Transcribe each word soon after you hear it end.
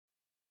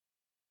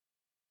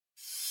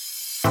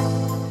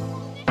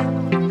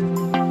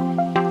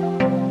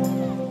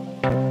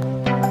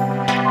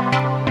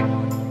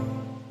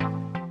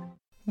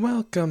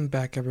Welcome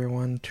back,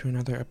 everyone, to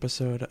another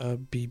episode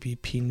of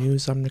BBP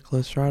News. I'm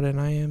Nicholas Rod,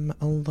 and I am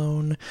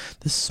alone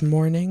this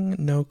morning.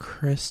 No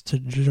Chris to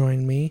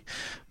join me,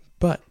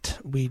 but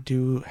we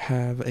do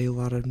have a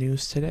lot of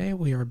news today.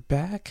 We are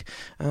back,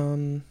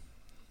 and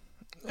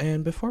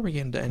before we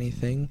get into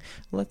anything,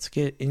 let's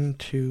get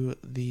into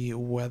the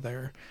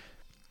weather.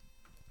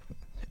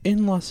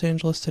 In Los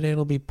Angeles today,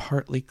 it'll be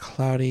partly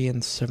cloudy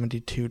and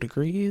 72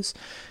 degrees.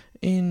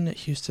 In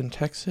Houston,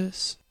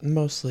 Texas,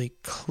 mostly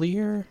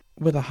clear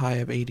with a high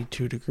of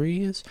 82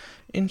 degrees.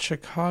 In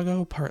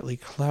Chicago, partly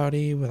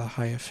cloudy with a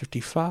high of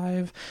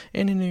 55.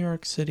 And in New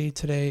York City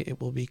today, it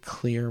will be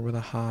clear with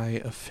a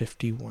high of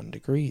 51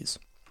 degrees.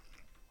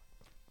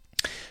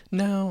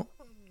 Now,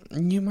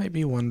 you might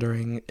be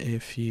wondering,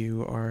 if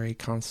you are a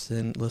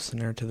constant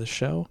listener to the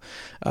show,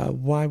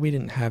 why we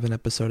didn't have an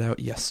episode out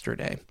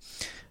yesterday.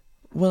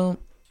 Well,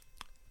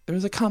 there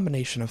was a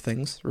combination of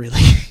things,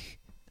 really.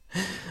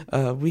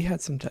 We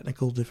had some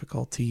technical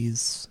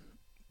difficulties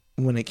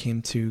when it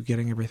came to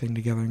getting everything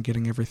together and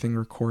getting everything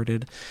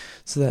recorded,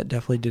 so that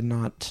definitely did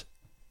not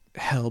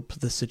help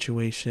the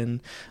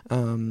situation.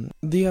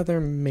 The other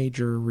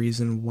major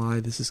reason why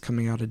this is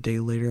coming out a day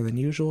later than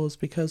usual is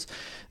because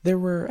there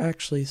were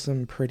actually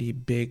some pretty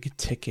big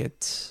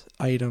ticket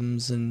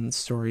items and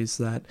stories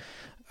that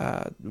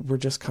were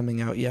just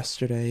coming out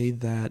yesterday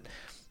that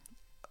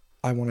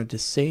I wanted to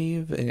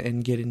save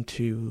and get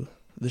into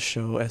the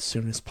show as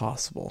soon as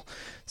possible.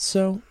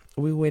 So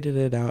we waited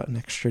it out an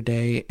extra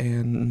day,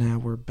 and now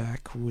we're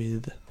back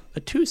with a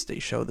Tuesday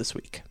show this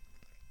week.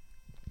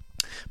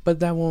 But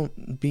that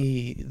won't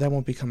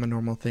become a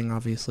normal thing.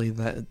 Obviously,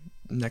 that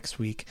next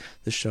week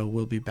the show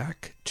will be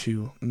back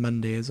to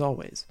Monday as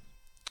always.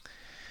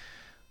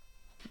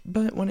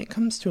 But when it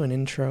comes to an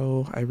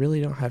intro, I really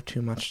don't have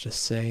too much to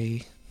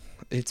say.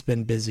 It's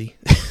been busy,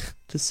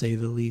 to say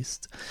the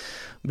least.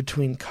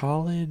 Between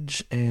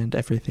college and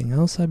everything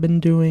else I've been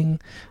doing,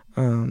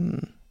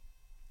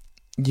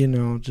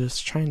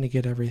 just trying to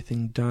get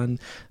everything done.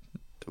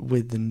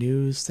 With the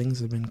news, things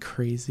have been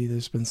crazy.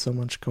 There's been so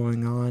much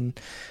going on,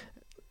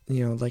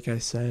 like I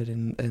said,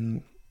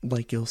 and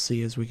like you'll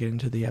see as we get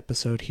into the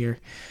episode here,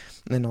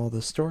 and all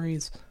the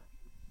stories.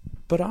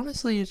 But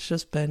honestly, it's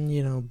just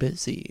been,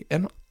 busy.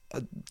 And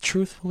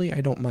truthfully,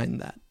 I don't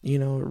mind that.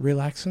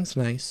 Relaxing's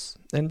nice.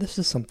 And this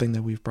is something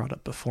that we've brought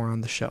up before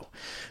on the show.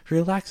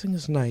 Relaxing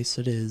is nice,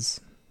 it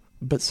is.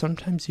 But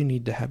sometimes you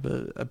need to have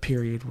a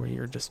period where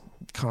you're just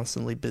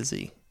constantly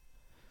busy.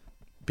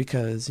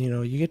 Because,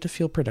 you get to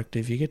feel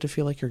productive. You get to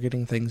feel like you're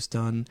getting things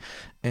done.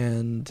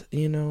 And,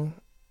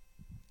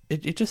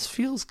 it just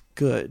feels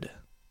good.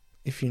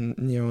 If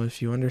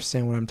you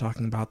understand what I'm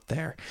talking about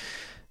there.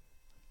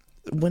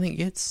 When it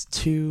gets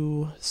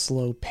too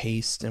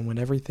slow-paced and when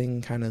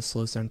everything kind of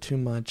slows down too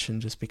much and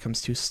just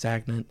becomes too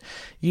stagnant,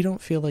 you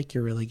don't feel like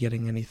you're really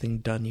getting anything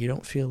done. You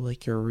don't feel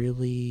like you're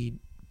really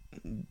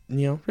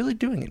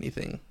doing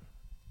anything.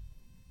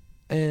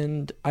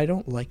 And I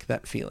don't like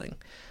that feeling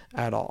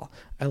at all.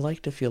 I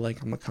like to feel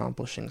like I'm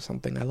accomplishing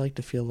something. I like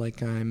to feel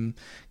like I'm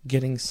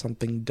getting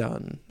something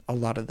done a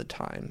lot of the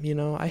time.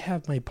 I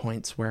have my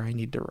points where I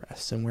need to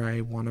rest and where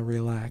I want to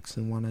relax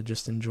and want to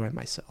just enjoy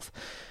myself.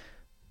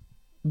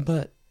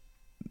 But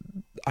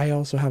I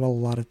also have a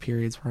lot of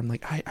periods where I'm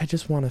like, I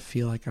just want to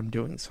feel like I'm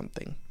doing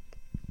something.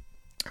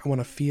 I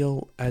want to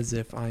feel as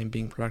if I'm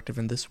being productive,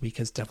 and this week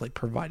has definitely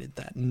provided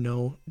that.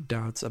 No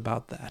doubts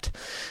about that.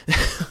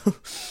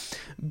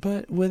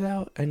 But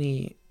without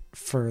any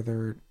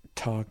further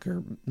talk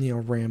or,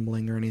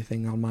 rambling or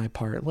anything on my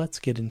part, let's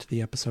get into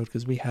the episode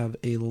because we have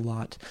a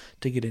lot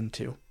to get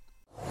into.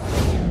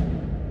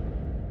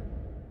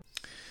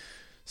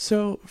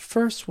 So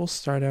first we'll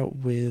start out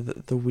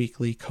with the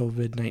weekly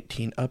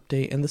COVID-19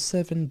 update, and the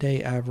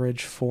 7-day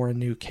average for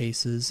new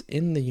cases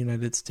in the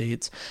United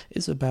States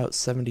is about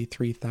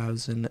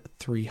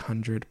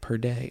 73,300 per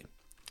day.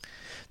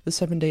 The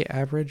 7-day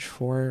average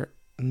for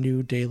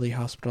new daily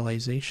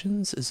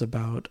hospitalizations is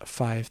about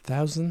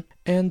 5,000,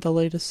 and the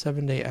latest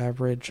 7-day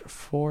average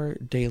for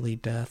daily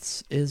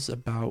deaths is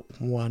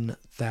about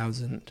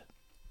 1,000.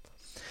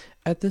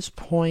 At this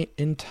point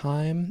in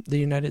time, the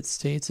United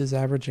States is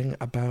averaging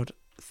about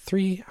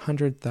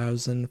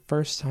 300,000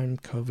 first-time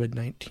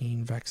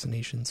COVID-19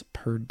 vaccinations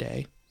per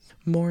day.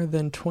 More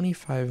than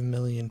 25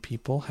 million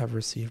people have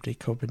received a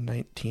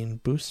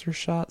COVID-19 booster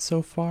shot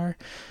so far,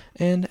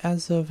 and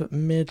as of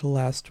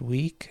mid-last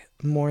week,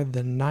 more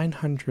than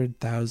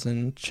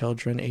 900,000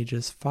 children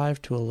ages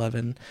 5 to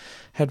 11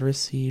 had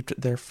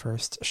received their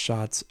first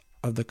shots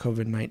of the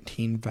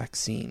COVID-19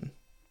 vaccine.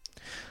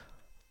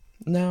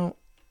 Now,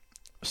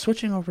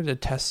 switching over to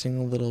testing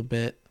a little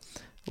bit,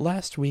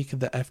 last week,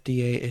 the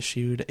FDA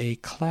issued a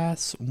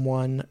Class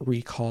 1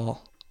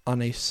 recall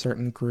on a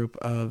certain group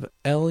of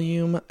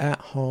Ellume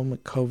at-home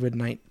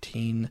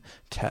COVID-19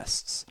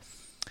 tests.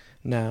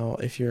 Now,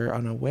 if you're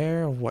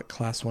unaware of what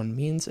Class 1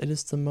 means, it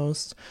is the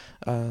most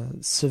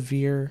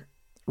severe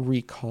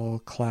recall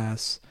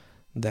class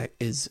that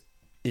is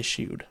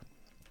issued.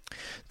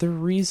 The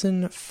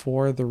reason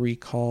for the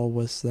recall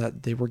was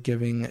that they were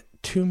giving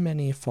too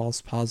many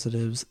false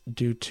positives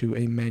due to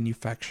a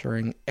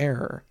manufacturing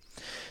error.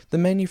 The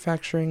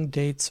manufacturing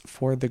dates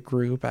for the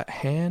group at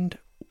hand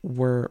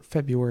were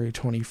February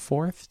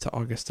 24th to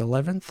August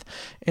 11th,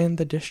 and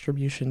the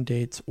distribution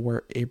dates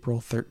were April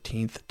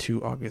 13th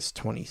to August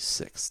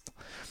 26th.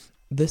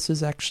 This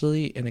is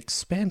actually an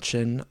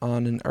expansion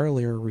on an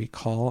earlier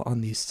recall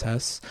on these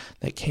tests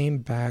that came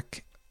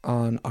back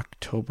on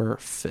October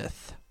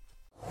 5th.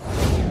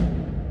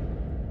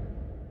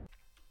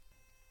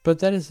 But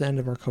that is the end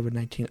of our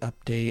COVID-19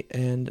 update,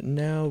 and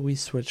now we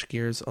switch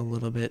gears a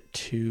little bit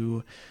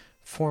to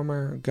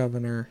former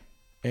Governor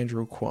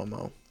Andrew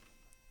Cuomo.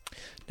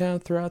 Now,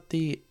 throughout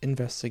the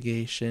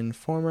investigation,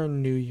 former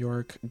New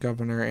York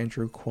Governor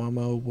Andrew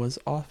Cuomo was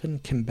often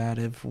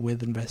combative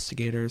with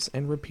investigators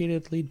and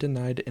repeatedly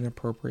denied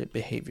inappropriate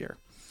behavior.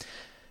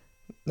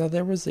 Now,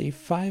 there was a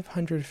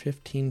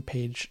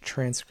 515-page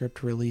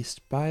transcript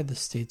released by the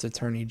state's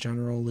Attorney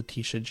General,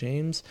 Letitia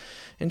James,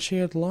 and she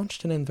had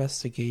launched an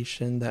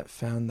investigation that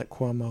found that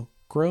Cuomo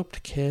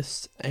groped,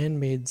 kissed, and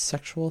made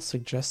sexual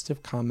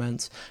suggestive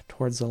comments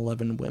towards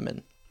 11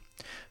 women.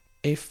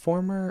 A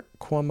former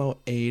Cuomo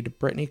aide,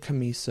 Brittany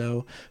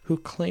Camiso, who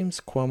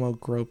claims Cuomo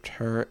groped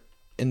her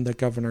in the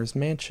governor's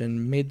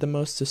mansion, made the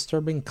most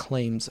disturbing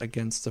claims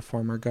against the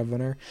former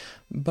governor,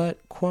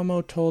 but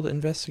Cuomo told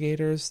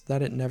investigators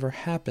that it never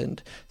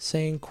happened,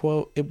 saying,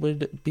 quote, "It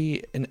would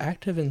be an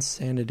act of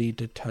insanity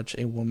to touch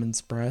a woman's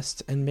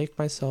breast and make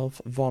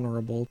myself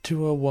vulnerable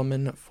to a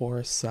woman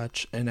for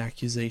such an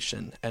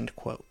accusation," end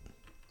quote.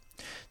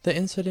 The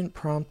incident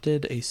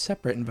prompted a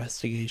separate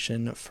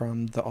investigation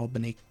from the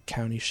Albany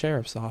County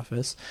Sheriff's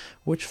Office,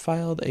 which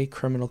filed a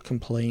criminal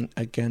complaint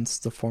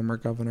against the former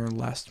governor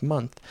last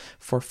month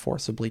for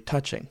forcibly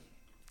touching.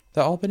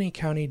 The Albany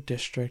County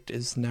District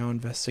is now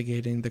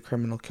investigating the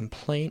criminal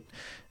complaint,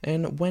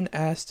 and when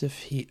asked if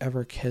he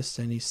ever kissed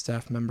any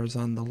staff members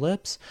on the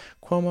lips,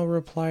 Cuomo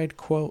replied,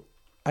 quote,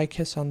 "I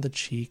kiss on the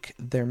cheek.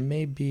 There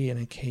may be an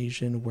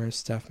occasion where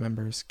staff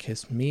members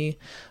kiss me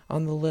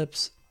on the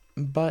lips,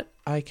 but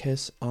I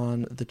kiss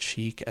on the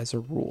cheek as a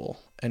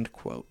rule," end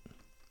quote.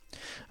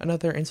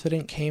 Another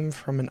incident came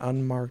from an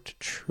unmarked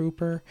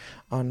trooper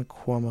on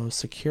Cuomo's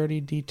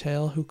security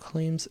detail who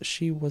claims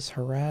she was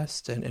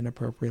harassed and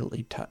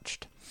inappropriately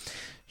touched.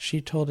 She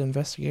told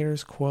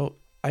investigators, quote,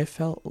 "I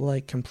felt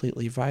like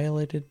completely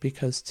violated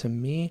because to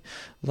me,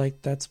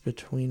 like that's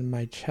between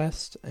my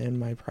chest and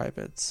my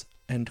privates,"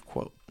 end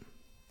quote.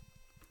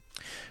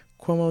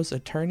 Cuomo's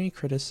attorney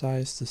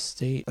criticized the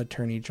state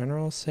attorney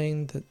general,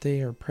 saying that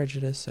they are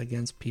prejudiced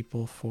against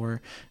people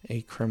for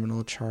a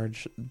criminal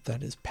charge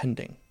that is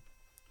pending.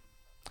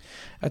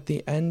 At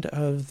the end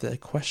of the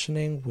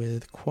questioning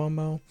with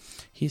Cuomo,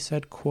 he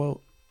said,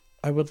 quote,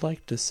 "I would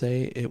like to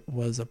say it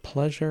was a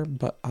pleasure,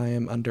 but I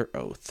am under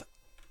oath,"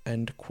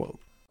 end quote.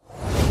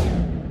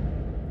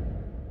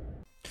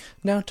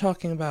 Now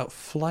talking about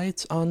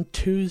flights, on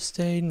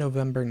Tuesday,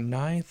 November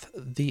 9th,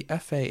 the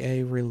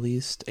FAA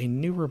released a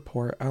new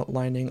report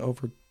outlining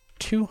over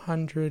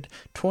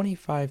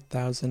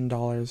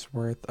 $225,000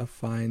 worth of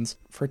fines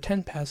for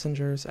 10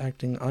 passengers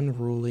acting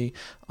unruly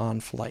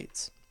on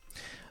flights.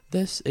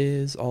 This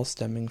is all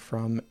stemming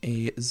from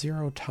a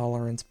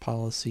zero-tolerance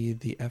policy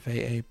the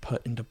FAA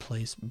put into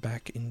place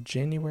back in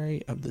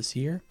January of this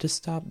year to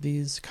stop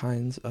these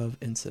kinds of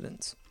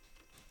incidents.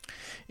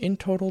 In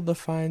total, the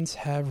fines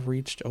have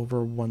reached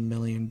over $1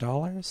 million.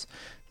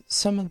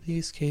 Some of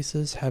these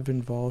cases have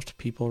involved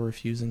people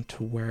refusing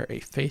to wear a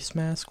face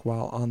mask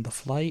while on the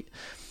flight,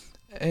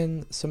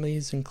 and some of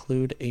these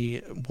include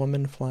a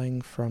woman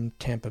flying from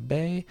Tampa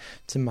Bay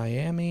to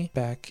Miami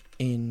back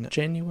in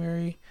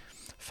January,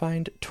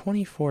 fined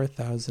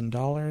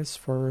 $24,000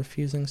 for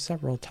refusing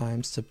several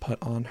times to put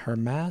on her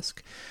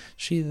mask.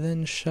 She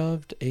then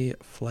shoved a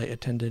flight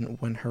attendant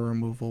when her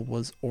removal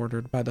was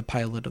ordered by the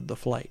pilot of the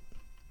flight.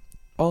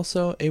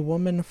 Also, a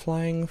woman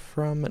flying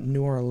from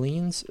New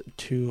Orleans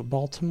to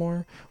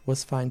Baltimore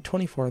was fined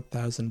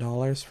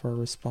 $24,000 for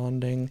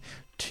responding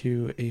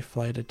to a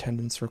flight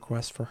attendant's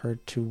request for her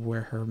to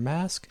wear her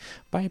mask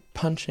by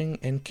punching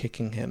and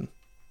kicking him.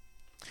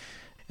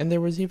 And there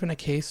was even a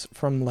case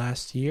from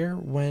last year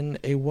when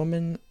a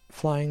woman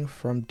flying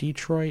from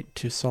Detroit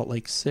to Salt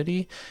Lake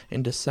City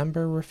in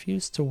December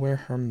refused to wear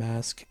her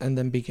mask and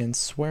then began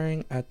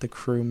swearing at the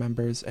crew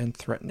members and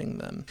threatening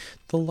them.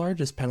 The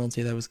largest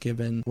penalty that was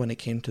given when it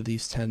came to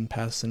these 10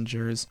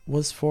 passengers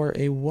was for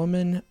a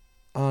woman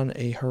on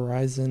a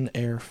Horizon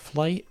Air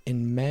flight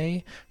in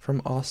May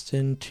from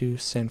Austin to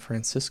San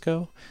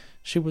Francisco.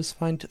 She was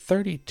fined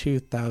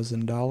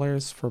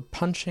 $32,000 for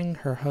punching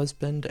her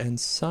husband and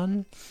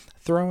son,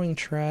 throwing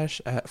trash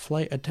at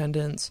flight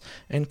attendants,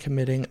 and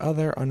committing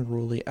other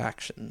unruly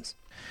actions.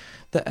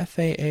 The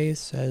FAA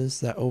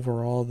says that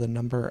overall the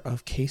number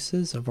of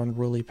cases of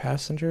unruly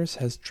passengers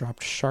has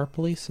dropped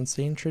sharply since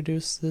they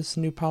introduced this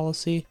new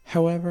policy.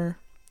 However,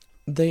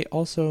 they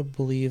also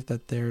believe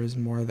that there is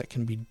more that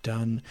can be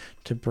done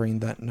to bring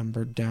that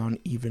number down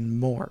even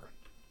more.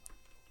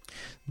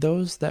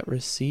 Those that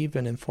receive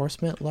an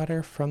enforcement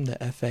letter from the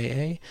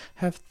FAA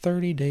have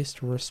 30 days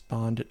to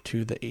respond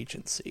to the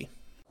agency.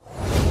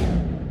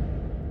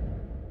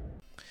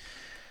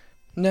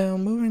 Now,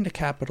 moving to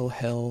Capitol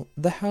Hill,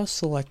 the House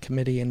Select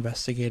Committee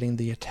investigating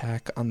the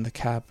attack on the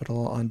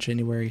Capitol on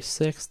January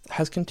 6th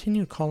has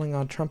continued calling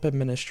on Trump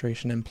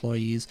administration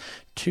employees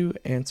to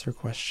answer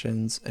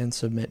questions and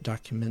submit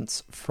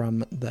documents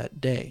from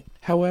that day.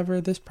 However,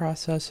 this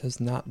process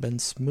has not been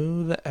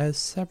smooth, as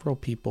several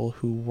people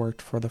who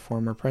worked for the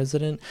former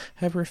president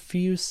have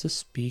refused to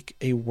speak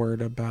a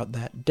word about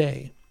that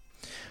day.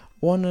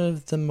 One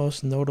of the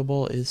most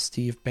notable is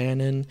Steve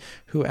Bannon,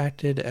 who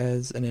acted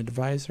as an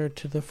advisor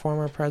to the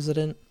former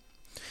president.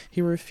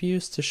 He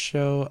refused to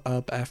show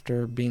up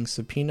after being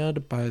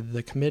subpoenaed by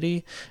the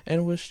committee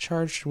and was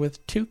charged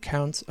with 2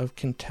 counts of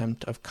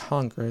contempt of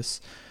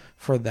Congress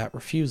for that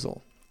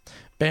refusal.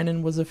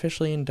 Bannon was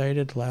officially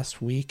indicted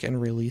last week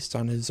and released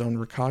on his own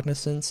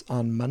recognizance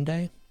on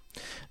Monday.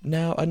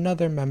 Now,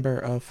 another member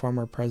of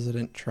former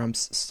President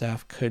Trump's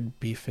staff could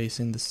be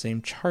facing the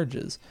same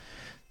charges.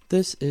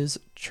 This is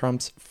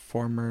Trump's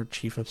former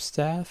chief of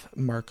staff,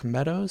 Mark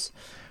Meadows,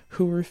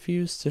 who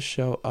refused to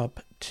show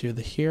up to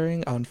the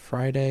hearing on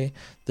Friday,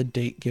 the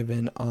date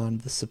given on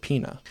the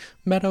subpoena.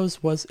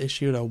 Meadows was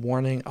issued a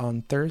warning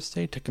on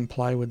Thursday to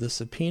comply with the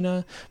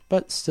subpoena,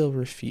 but still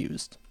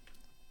refused.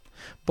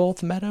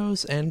 Both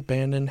Meadows and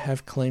Bannon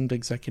have claimed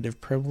executive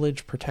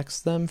privilege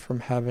protects them from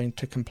having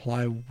to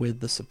comply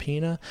with the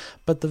subpoena,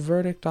 but the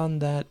verdict on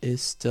that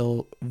is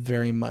still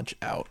very much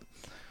out.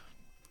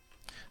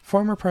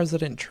 Former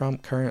President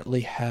Trump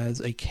currently has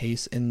a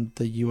case in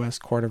the U.S.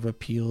 Court of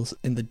Appeals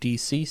in the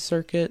D.C.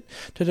 Circuit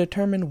to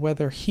determine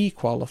whether he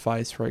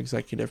qualifies for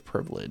executive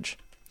privilege.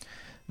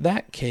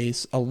 That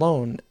case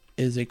alone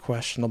is a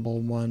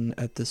questionable one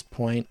at this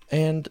point,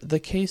 and the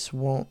case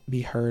won't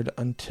be heard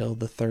until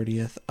the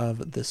 30th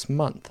of this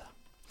month.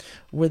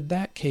 With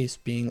that case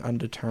being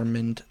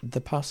undetermined,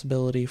 the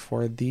possibility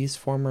for these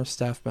former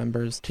staff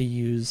members to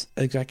use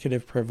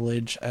executive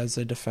privilege as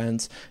a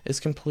defense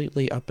is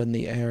completely up in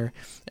the air,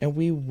 and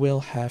we will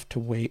have to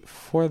wait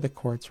for the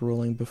court's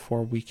ruling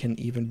before we can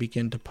even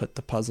begin to put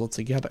the puzzle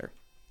together.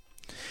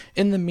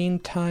 In the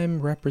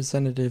meantime,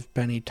 Representative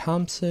Benny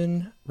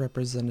Thompson,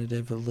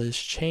 Representative Liz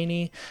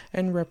Cheney,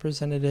 and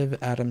Representative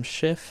Adam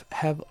Schiff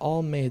have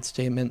all made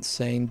statements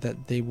saying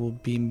that they will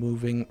be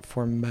moving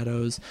for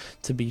Meadows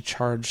to be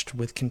charged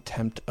with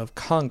contempt of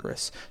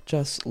Congress,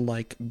 just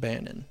like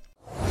Bannon.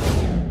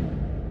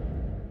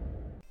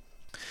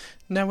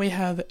 Now we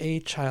have a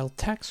child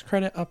tax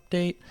credit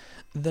update.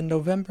 The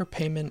November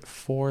payment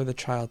for the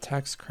child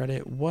tax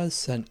credit was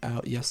sent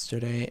out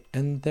yesterday,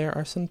 and there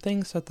are some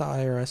things that the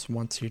IRS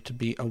wants you to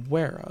be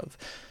aware of.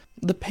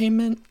 The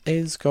payment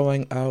is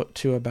going out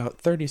to about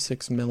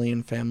 36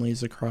 million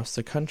families across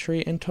the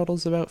country and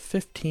totals about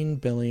 $15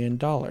 billion.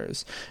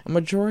 A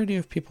majority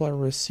of people are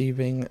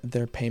receiving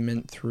their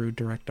payment through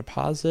direct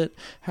deposit.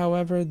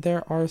 However,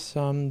 there are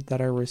some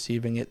that are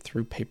receiving it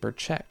through paper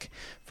check.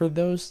 For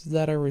those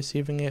that are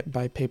receiving it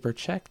by paper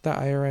check, the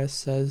IRS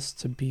says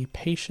to be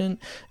patient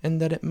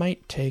and that it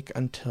might take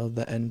until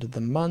the end of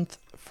the month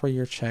for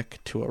your check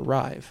to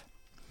arrive.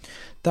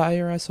 The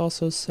IRS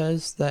also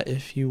says that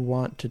if you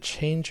want to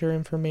change your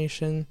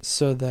information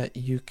so that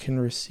you can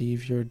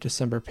receive your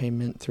December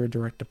payment through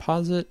direct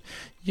deposit,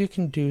 you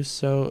can do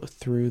so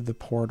through the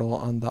portal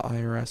on the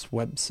IRS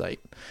website.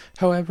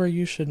 However,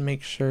 you should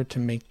make sure to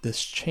make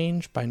this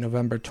change by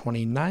November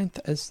 29th,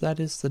 as that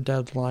is the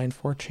deadline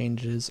for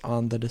changes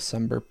on the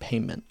December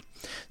payment.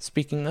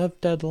 Speaking of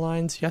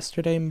deadlines,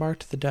 yesterday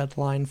marked the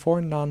deadline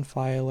for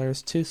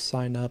non-filers to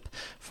sign up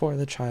for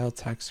the child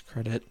tax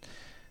credit.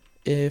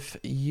 If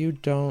you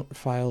don't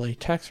file a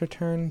tax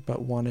return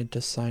but wanted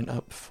to sign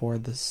up for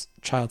this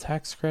child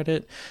tax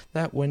credit,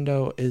 that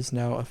window is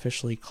now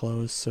officially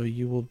closed, so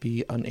you will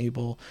be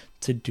unable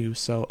to do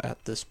so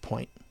at this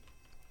point.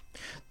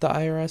 The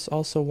IRS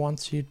also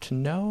wants you to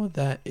know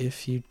that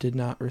if you did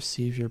not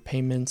receive your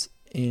payments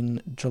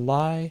in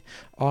July,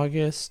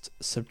 August,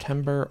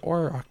 September,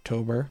 or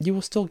October, you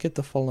will still get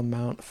the full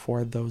amount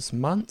for those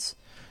months.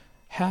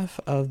 Half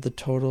of the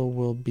total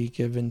will be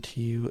given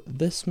to you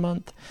this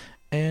month,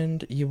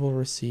 and you will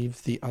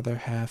receive the other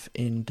half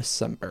in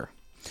December.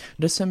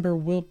 December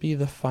will be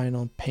the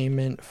final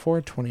payment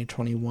for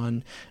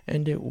 2021,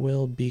 and it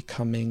will be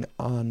coming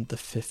on the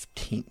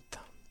 15th.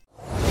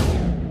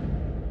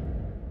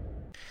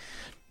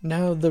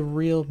 Now, the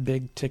real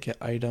big ticket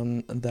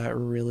item that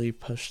really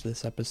pushed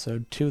this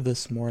episode to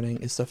this morning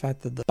is the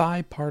fact that the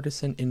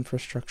bipartisan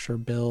infrastructure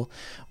bill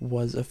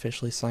was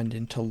officially signed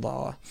into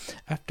law.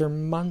 After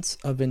months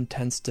of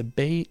intense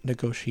debate,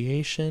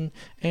 negotiation,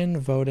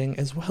 and voting,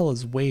 as well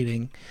as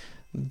waiting,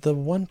 the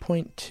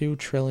 $1.2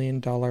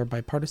 trillion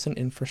bipartisan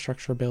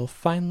infrastructure bill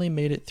finally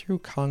made it through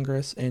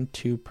Congress and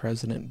to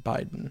President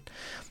Biden.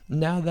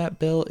 Now that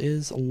bill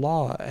is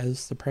law,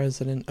 as the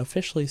president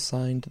officially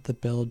signed the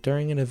bill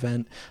during an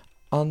event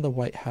on the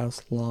White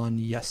House lawn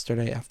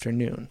yesterday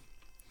afternoon.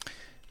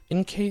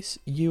 In case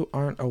you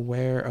aren't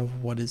aware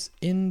of what is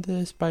in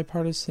this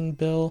bipartisan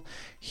bill,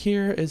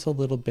 here is a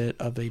little bit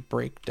of a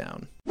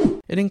breakdown.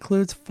 It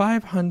includes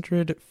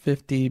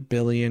 $550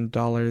 billion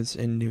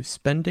in new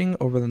spending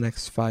over the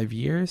next 5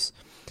 years.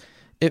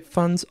 It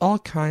funds all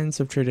kinds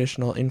of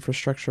traditional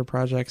infrastructure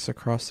projects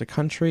across the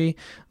country,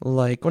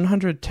 like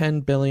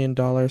 $110 billion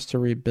to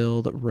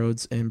rebuild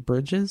roads and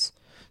bridges,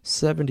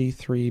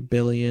 $73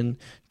 billion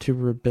to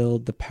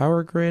rebuild the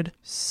power grid,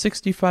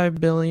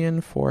 $65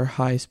 billion for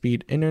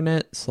high-speed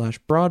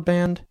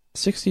internet/broadband,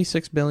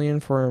 $66 billion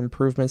for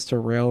improvements to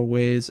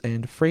railways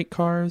and freight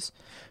cars,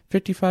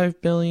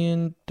 $55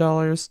 billion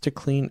to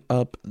clean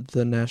up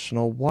the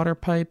national water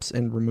pipes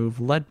and remove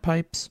lead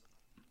pipes,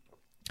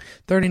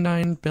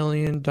 $39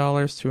 billion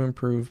to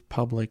improve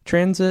public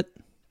transit,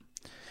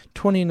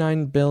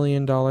 $29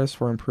 billion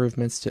for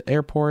improvements to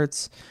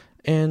airports,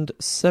 and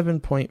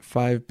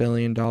 $7.5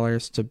 billion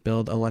to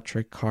build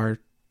electric car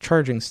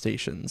charging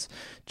stations,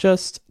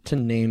 just to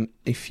name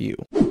a few.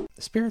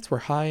 Spirits were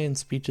high and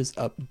speeches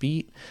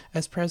upbeat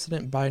as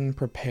President Biden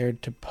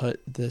prepared to put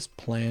this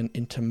plan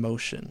into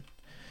motion.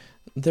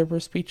 There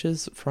were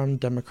speeches from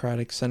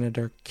Democratic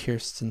Senator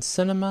Kyrsten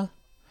Sinema,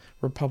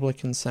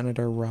 Republican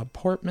Senator Rob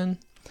Portman,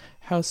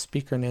 House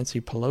Speaker Nancy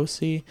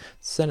Pelosi,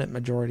 Senate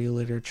Majority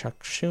Leader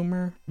Chuck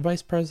Schumer,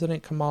 Vice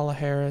President Kamala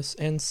Harris,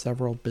 and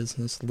several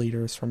business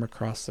leaders from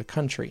across the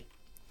country.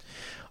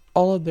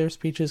 All of their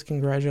speeches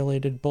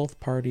congratulated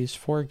both parties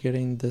for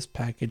getting this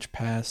package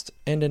passed,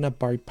 and in a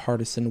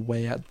bipartisan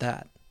way at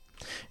that.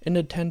 In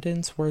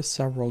attendance were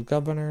several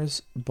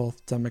governors,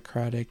 both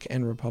Democratic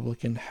and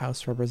Republican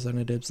House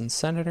representatives and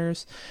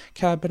senators,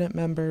 cabinet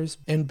members,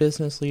 and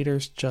business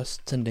leaders,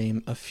 just to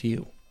name a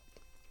few.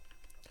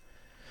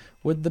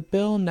 With the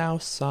bill now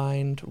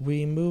signed,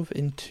 we move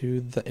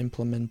into the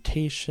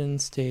implementation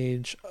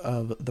stage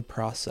of the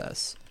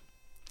process.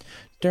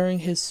 During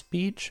his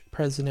speech,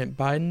 President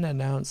Biden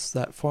announced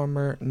that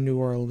former New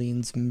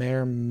Orleans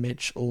Mayor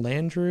Mitch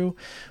Landrieu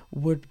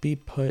would be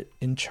put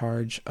in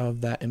charge of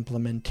that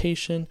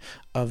implementation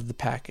of the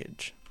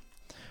package.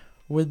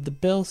 With the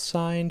bill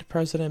signed,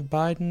 President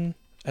Biden,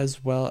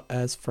 as well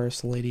as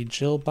First Lady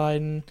Jill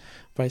Biden,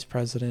 Vice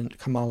President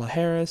Kamala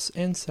Harris,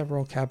 and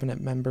several cabinet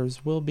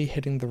members will be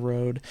hitting the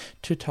road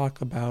to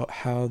talk about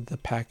how the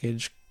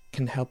package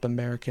can help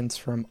Americans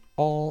from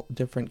all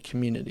different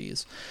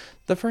communities.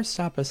 The first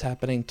stop is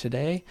happening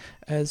today,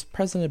 as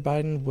President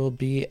Biden will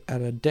be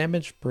at a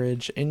damaged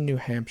bridge in New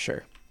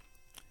Hampshire.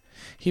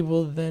 He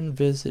will then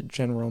visit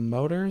General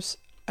Motors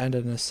and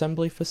an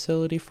assembly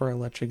facility for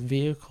electric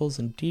vehicles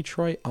in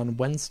Detroit on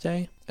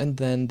Wednesday, and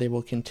then they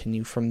will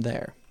continue from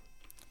there.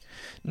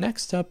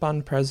 Next up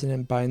on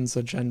President Biden's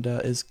agenda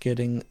is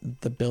getting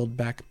the Build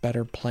Back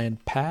Better plan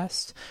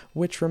passed,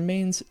 which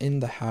remains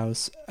in the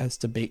House as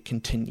debate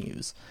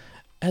continues.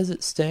 As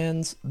it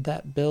stands,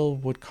 that bill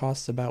would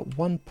cost about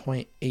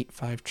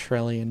 $1.85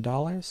 trillion.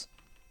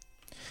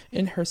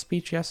 In her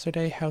speech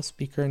yesterday, House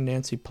Speaker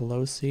Nancy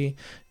Pelosi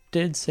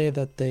did say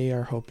that they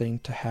are hoping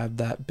to have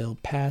that bill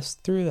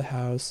passed through the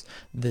House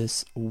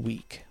this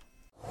week.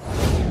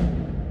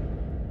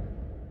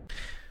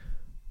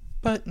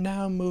 But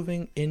now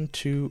moving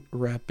into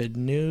rapid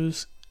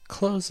news,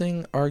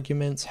 closing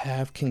arguments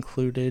have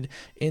concluded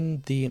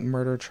in the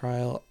murder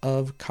trial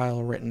of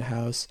Kyle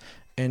Rittenhouse,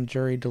 and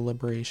jury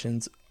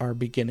deliberations are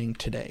beginning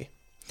today.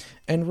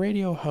 And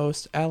radio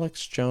host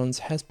Alex Jones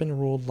has been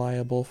ruled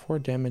liable for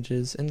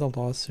damages in the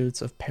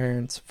lawsuits of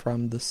parents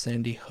from the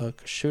Sandy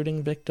Hook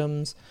shooting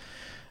victims,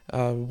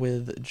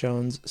 with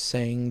Jones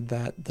saying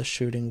that the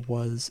shooting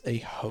was a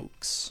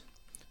hoax.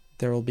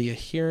 There will be a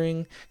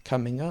hearing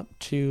coming up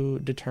to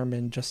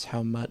determine just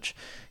how much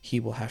he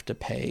will have to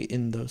pay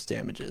in those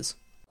damages.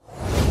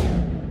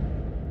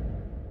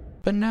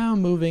 But now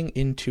moving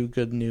into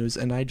good news,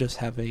 and I just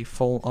have a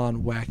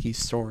full-on wacky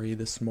story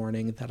this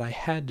morning that I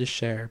had to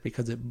share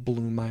because it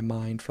blew my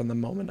mind from the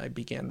moment I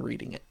began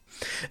reading it.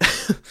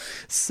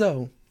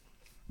 So,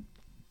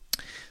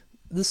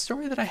 the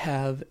story that I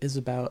have is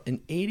about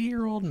an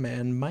 80-year-old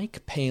man,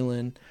 Mike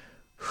Palin,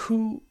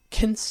 who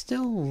can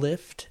still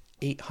lift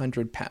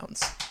 800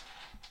 pounds.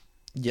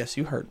 Yes,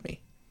 you heard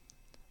me.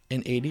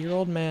 An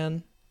 80-year-old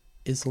man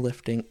is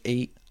lifting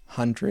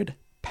 800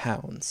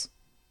 pounds.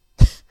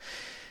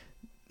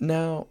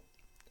 Now,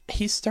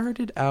 he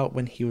started out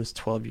when he was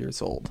 12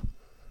 years old,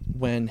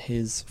 when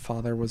his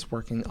father was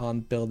working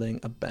on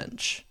building a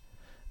bench,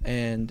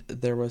 and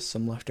there was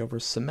some leftover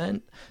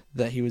cement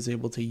that he was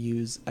able to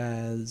use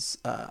as,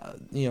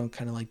 kind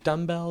of like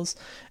dumbbells,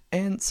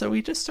 and so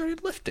he just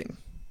started lifting,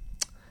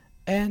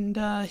 and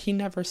he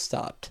never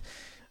stopped.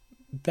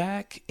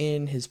 Back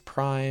in his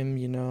prime,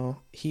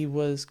 he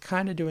was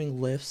kind of doing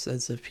lifts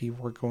as if he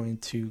were going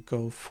to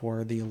go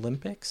for the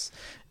Olympics,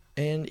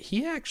 and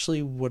he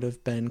actually would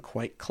have been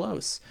quite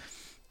close.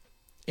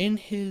 In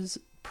his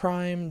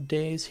prime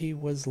days, he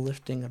was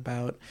lifting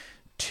about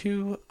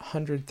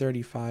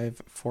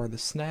 235 for the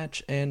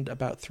snatch and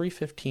about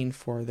 315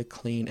 for the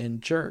clean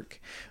and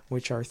jerk,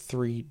 which are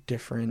three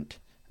different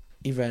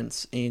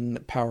events in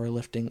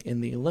powerlifting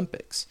in the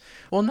Olympics.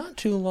 Well, not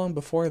too long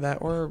before that,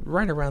 or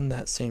right around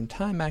that same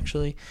time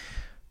actually,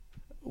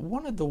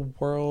 one of the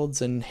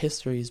world's and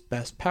history's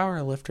best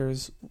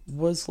powerlifters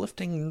was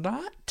lifting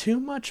not too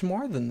much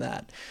more than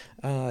that.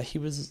 He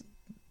was,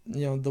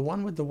 the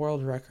one with the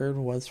world record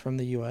was from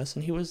the US,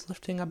 and he was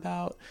lifting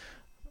about,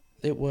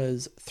 it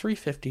was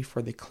 350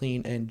 for the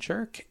clean and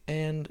jerk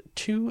and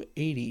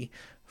 280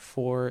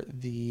 for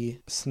the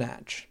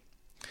snatch.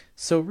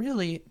 So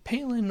really,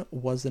 Palin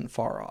wasn't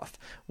far off.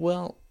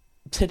 Well,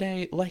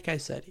 today, like I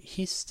said,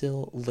 he's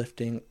still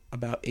lifting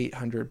about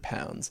 800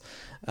 pounds.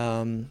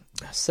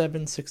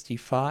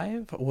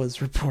 765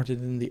 was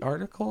reported in the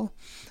article,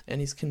 and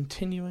he's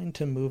continuing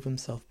to move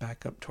himself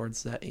back up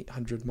towards that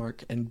 800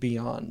 mark and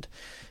beyond.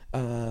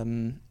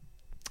 And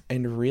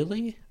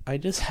really, I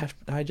just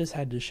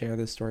had to share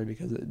this story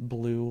because it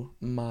blew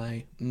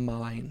my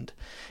mind.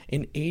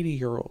 An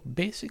 80-year-old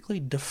basically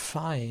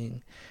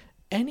defying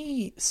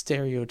any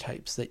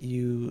stereotypes that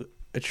you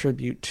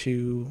attribute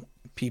to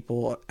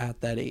people at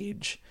that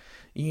age.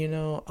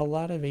 A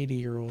lot of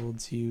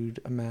 80-year-olds you'd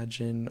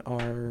imagine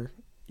are,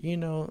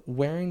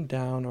 wearing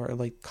down, or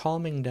like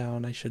calming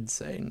down, I should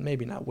say.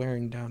 Maybe not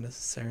wearing down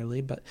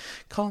necessarily, but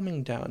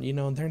calming down.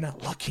 They're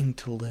not looking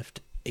to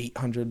lift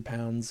 800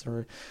 pounds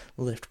or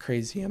lift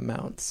crazy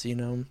amounts.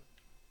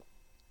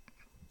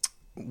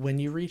 When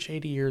you reach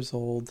 80 years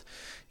old,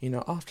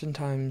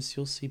 oftentimes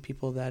you'll see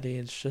people that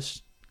age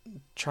just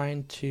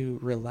trying to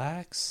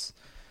relax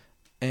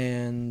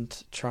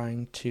and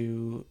trying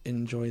to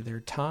enjoy their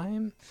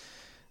time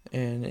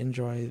and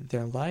enjoy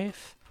their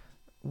life.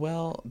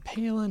 Well,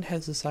 Palin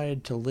has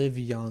decided to live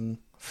young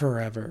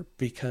forever,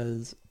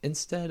 because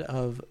instead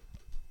of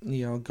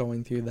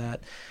going through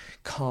that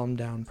calm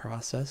down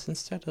process,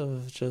 instead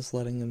of just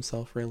letting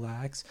himself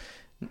relax,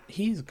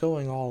 he's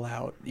going all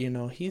out.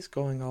 He's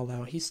going all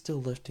out. He's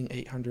still lifting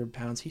 800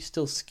 pounds. He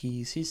still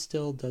skis. He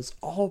still does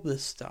all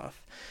this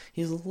stuff.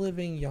 He's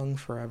living young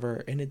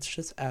forever, and it's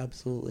just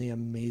absolutely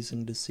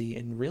amazing to see,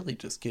 and really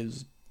just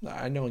gives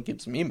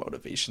me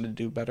motivation to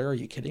do better. Are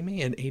you kidding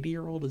me? An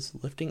 80-year-old is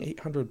lifting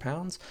 800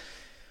 pounds?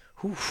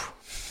 Whew.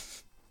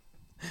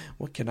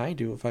 What can I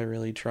do if I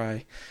really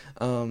try?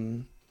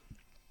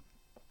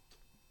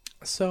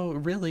 So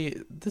really,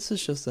 this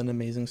is just an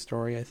amazing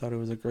story. I thought it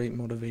was a great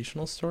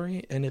motivational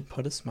story, and it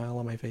put a smile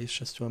on my face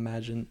just to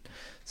imagine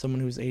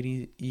someone who's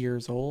 80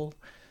 years old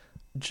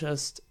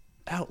just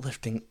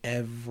outlifting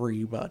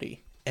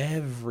everybody.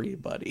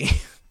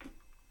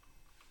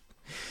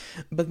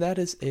 But that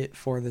is it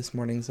for this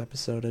morning's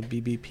episode of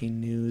BBP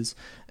News,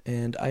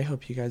 and I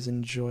hope you guys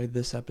enjoyed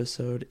this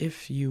episode.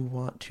 If you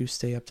want to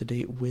stay up to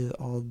date with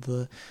all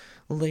the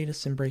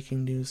latest and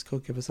breaking news, go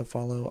give us a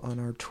follow on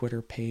our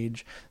Twitter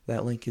page.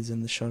 That link is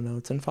in the show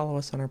notes, and follow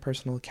us on our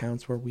personal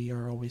accounts where we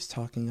are always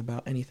talking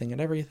about anything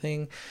and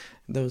everything.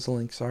 Those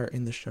links are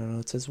in the show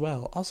notes as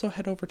well. Also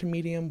head over to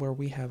Medium, where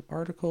we have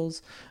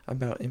articles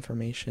about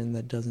information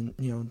that doesn't,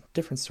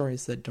 different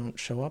stories that don't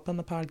show up on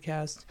the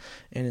podcast,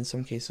 and in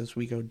some cases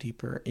we go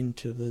deeper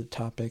into the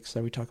topics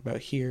that we talk about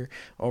here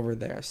over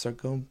there. So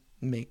go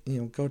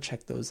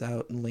check those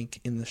out, and link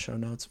in the show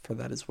notes for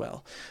that as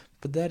well.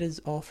 But that is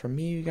all from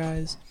me, you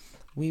guys.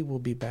 We will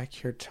be back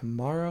here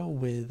tomorrow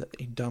with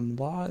a dumb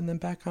law, and then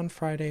back on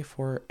Friday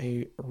for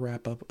a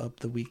wrap up of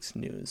the week's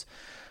news.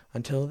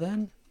 Until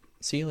then,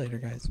 see you later,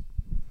 guys.